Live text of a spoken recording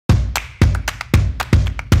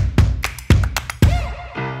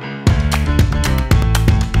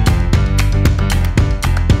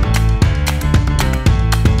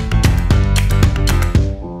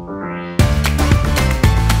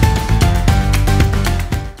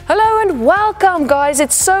welcome guys.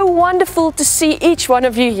 It's so wonderful to see each one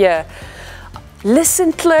of you here.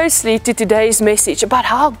 Listen closely to today's message about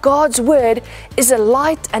how God's Word is a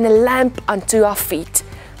light and a lamp unto our feet.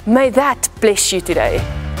 May that bless you today.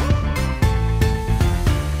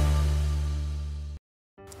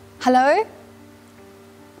 Hello?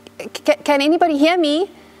 Can anybody hear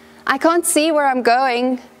me? I can't see where I'm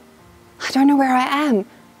going. I don't know where I am.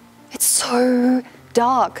 It's so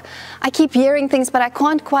dark. I keep hearing things, but I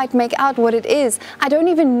can't quite make out what it is. I don't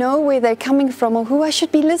even know where they're coming from or who I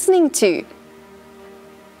should be listening to.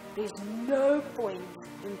 There's no point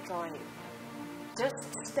in trying.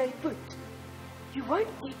 Just stay put. You won't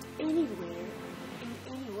get anywhere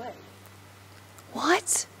in any way.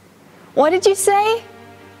 What? What did you say?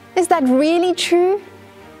 Is that really true?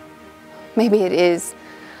 Maybe it is.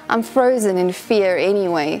 I'm frozen in fear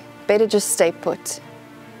anyway. Better just stay put.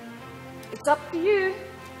 It's up to you.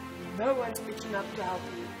 No one's picking up to help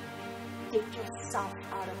you. Get yourself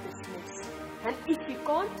out of this mess. And if you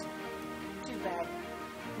can't, too bad.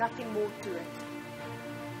 Nothing more to it.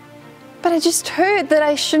 But I just heard that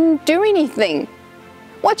I shouldn't do anything.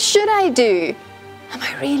 What should I do? Am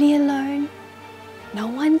I really alone? No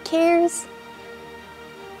one cares?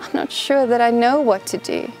 I'm not sure that I know what to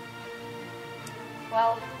do.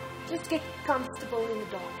 Well, just get comfortable in the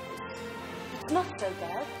darkness. It's not so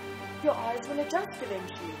bad. Your eyes will adjust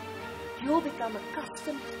eventually. You'll become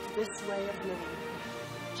accustomed to this way of living.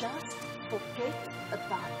 Just forget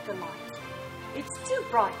about the light. It's too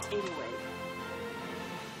bright anyway.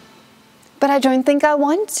 But I don't think I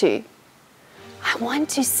want to. I want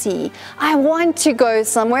to see. I want to go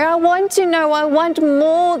somewhere. I want to know. I want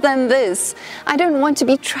more than this. I don't want to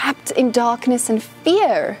be trapped in darkness and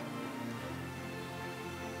fear.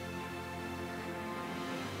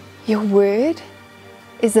 Your word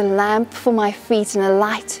is a lamp for my feet and a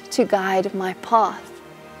light to guide my path.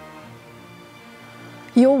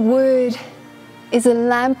 Your word is a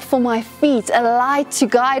lamp for my feet, a light to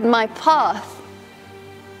guide my path.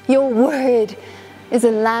 Your word is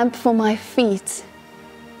a lamp for my feet,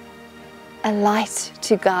 a light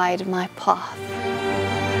to guide my path.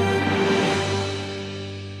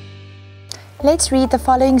 Let's read the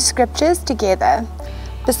following scriptures together.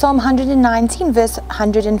 Psalm 119 verse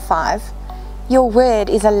 105. Your word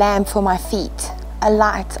is a lamp for my feet, a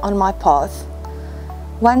light on my path.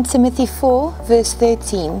 1 Timothy 4 verse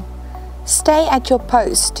 13. Stay at your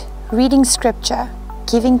post, reading scripture,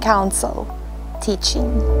 giving counsel,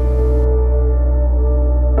 teaching.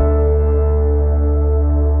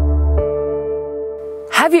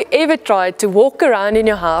 Have you ever tried to walk around in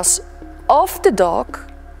your house after dark,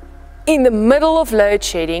 in the middle of load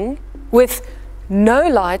shedding, with no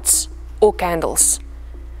lights or candles?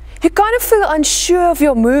 You kind of feel unsure of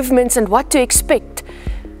your movements and what to expect.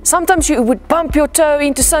 Sometimes you would bump your toe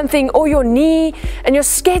into something or your knee, and you're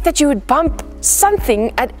scared that you would bump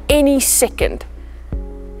something at any second.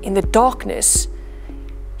 In the darkness,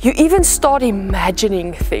 you even start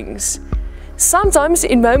imagining things. Sometimes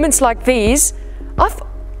in moments like these, I've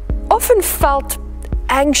often felt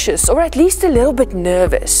anxious or at least a little bit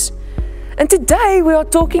nervous. And today we are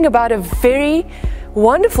talking about a very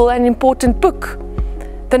wonderful and important book.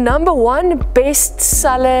 The #1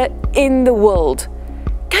 bestseller in the world.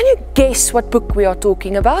 Can you guess what book we are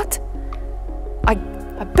talking about? I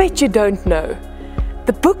bet you don't know.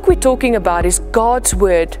 The book we're talking about is God's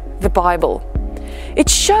Word, the Bible. It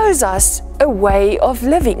shows us a way of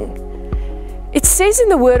living. It says in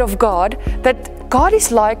the Word of God that God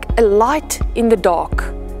is like a light in the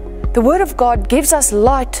dark. The Word of God gives us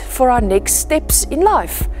light for our next steps in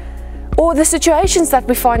life or the situations that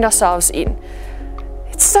we find ourselves in.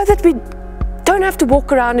 It's so that we don't have to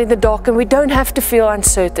walk around in the dark and we don't have to feel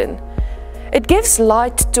uncertain. It gives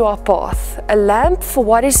light to our path, a lamp for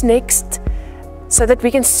what is next so that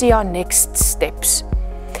we can see our next steps.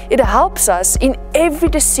 It helps us in every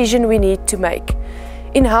decision we need to make,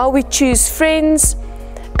 in how we choose friends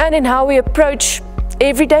and in how we approach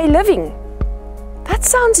everyday living. That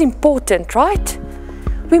sounds important, right?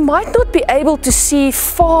 We might not be able to see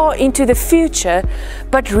far into the future,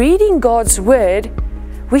 but reading God's Word,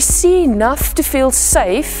 we see enough to feel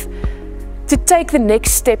safe to take the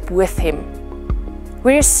next step with Him.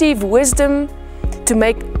 We receive wisdom to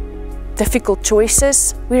make difficult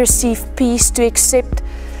choices. We receive peace to accept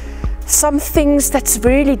some things that's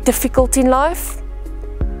really difficult in life.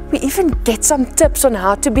 We even get some tips on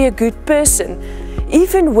how to be a good person,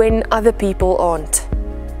 even when other people aren't.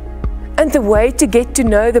 And the way to get to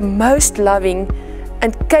know the most loving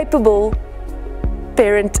and capable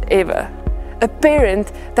parent ever. A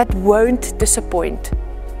parent that won't disappoint.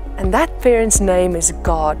 And that parent's name is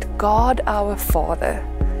God, God our Father.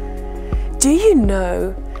 do you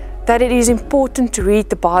know that it is important to read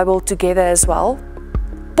the Bible together as well?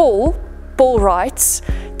 Paul writes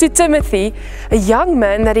to Timothy, a young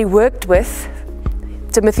man that he worked with.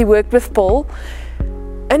 Timothy worked with Paul,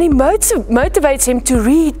 and he motivates him to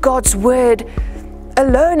read God's word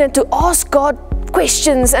alone and to ask God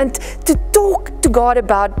questions and to talk to God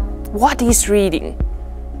about what he's reading.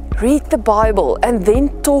 Read the Bible and then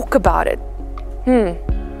talk about it.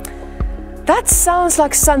 That sounds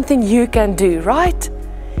like something you can do, right?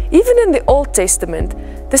 Even in the Old Testament,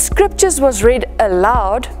 the scriptures was read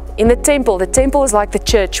aloud in the temple. The temple is like the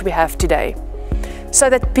church we have today, so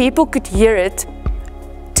that people could hear it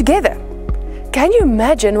together. Can you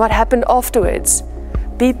imagine what happened afterwards?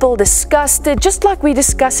 People discussed it just like we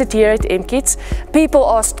discuss it here at mKidz. People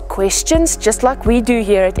asked questions just like we do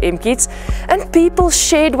here at mKidz. And people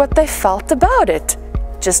shared what they felt about it,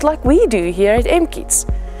 just like we do here at mKidz.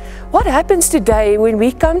 What happens today when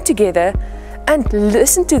we come together and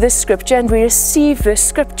listen to this scripture and we receive this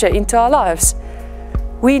scripture into our lives?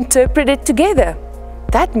 We interpret it together.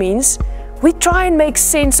 That means we try and make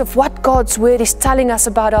sense of what God's word is telling us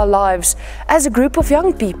about our lives as a group of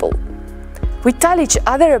young people. We tell each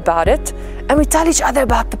other about it, and we tell each other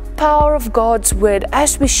about the power of God's word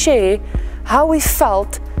as we share how we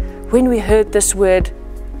felt when we heard this word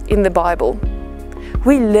in the Bible.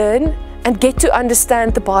 We learn and get to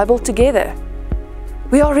understand the Bible together.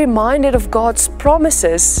 We are reminded of God's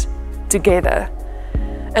promises together.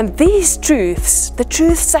 And these truths, the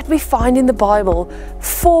truths that we find in the Bible,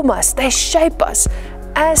 form us, they shape us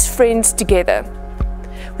as friends together.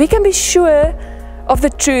 We can be sure of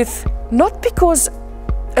the truth not because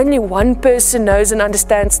only one person knows and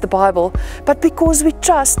understands the Bible, but because we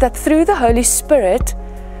trust that through the Holy Spirit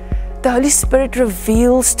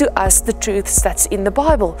reveals to us the truths that's in the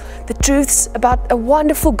Bible, the truths about a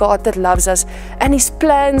wonderful God that loves us and His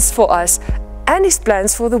plans for us and His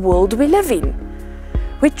plans for the world we live in.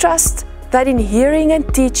 We trust that in hearing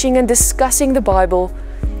and teaching and discussing the Bible,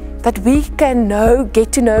 that we can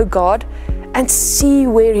get to know God and see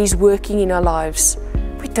where He's working in our lives.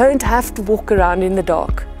 We don't have to walk around in the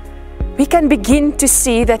dark. We can begin to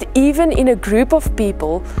see that even in a group of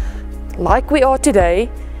people like we are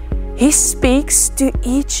today, He speaks to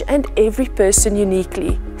each and every person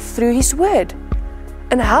uniquely through His word.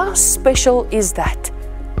 And how special is that?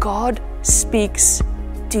 God speaks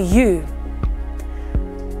to you.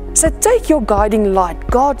 So take your guiding light,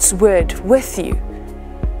 God's word, with you.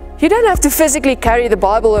 You don't have to physically carry the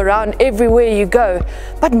Bible around everywhere you go,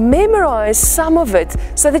 but memorize some of it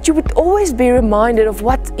so that you would always be reminded of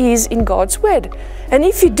what is in God's word. And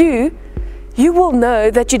if you do, you will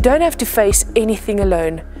know that you don't have to face anything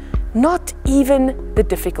alone, not even the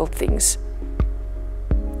difficult things.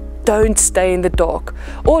 Don't stay in the dark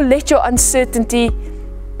or let your uncertainty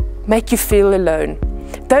make you feel alone.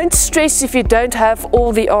 Don't stress if you don't have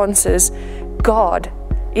all the answers. God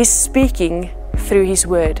is speaking through His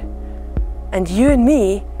word, and you and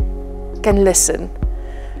me can listen.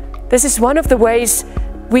 This is one of the ways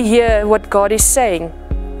we hear what God is saying.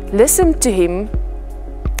 Listen to Him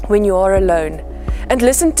when you are alone, and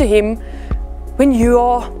listen to Him when you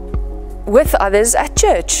are with others at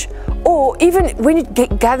church, or even when you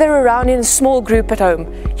gather around in a small group at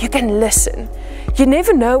home. You can listen. You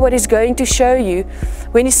never know what He's going to show you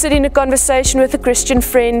when you sit in a conversation with a Christian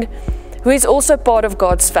friend who is also part of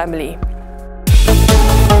God's family.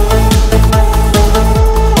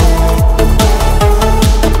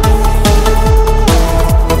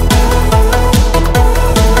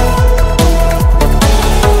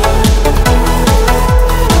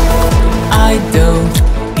 I don't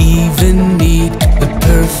even need the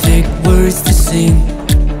perfect words to sing.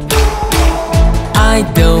 I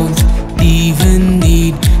don't even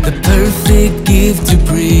need the perfect gift to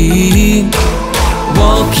bring.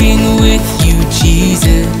 Walking with you,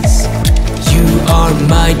 Jesus, you are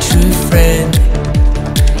my true friend.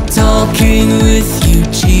 Talking with you,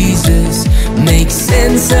 Jesus, makes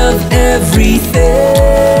sense of everything.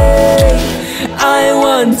 I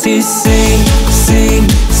want to sing, sing,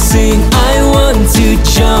 sing. I want to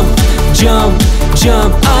jump, jump,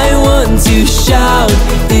 jump. I want to shout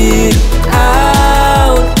it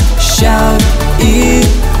out, shout it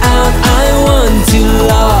out. I want to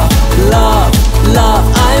laugh, laugh, laugh.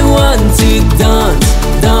 I want to dance,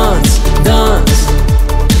 dance, dance.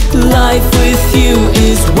 Life with you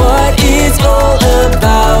is what it's all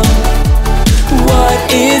about, what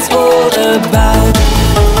it's all about.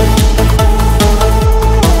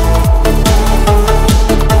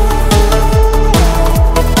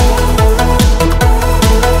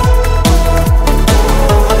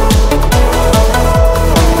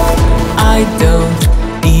 I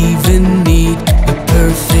don't even need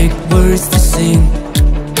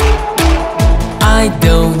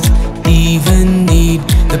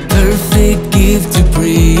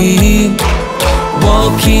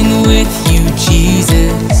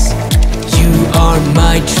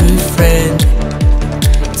my true friend.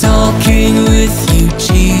 Talking with you,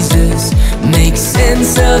 Jesus, makes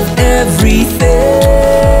sense of everything.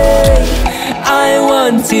 I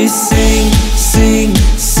want to sing, sing,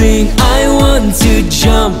 sing. I want to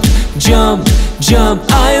jump, jump, jump.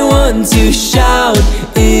 I want to shout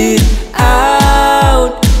it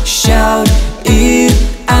out, shout it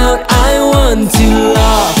out. I want to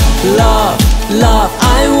laugh, laugh, laugh.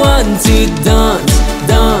 I want to dance,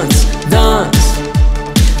 dance, dance.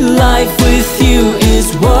 Life with you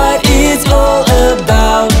is what it's all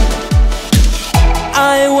about.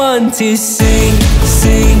 I want to sing,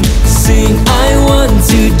 sing, sing. I want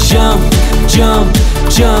to jump, jump,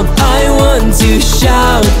 jump. I want to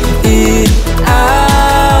shout it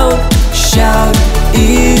out, shout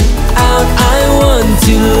it out. I want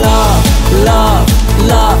to laugh, laugh,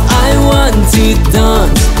 laugh. I want to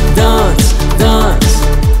dance, dance, dance.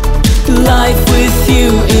 Life with you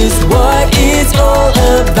is what it's all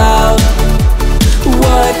about,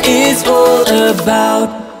 what it's all about.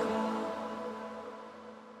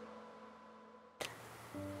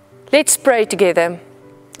 Let's pray together.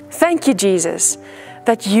 Thank you, Jesus,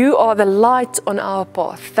 that you are the light on our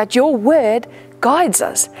path, that your word guides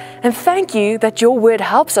us. And thank you that your word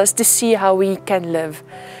helps us to see how we can live.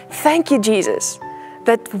 Thank you, Jesus,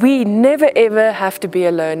 that we never ever have to be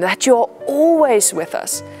alone, that you are always with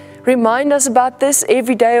us. Remind us about this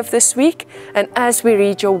every day of this week and as we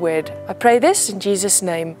read your word. I pray this in Jesus'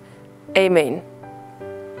 name. Amen.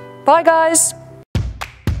 Bye, guys.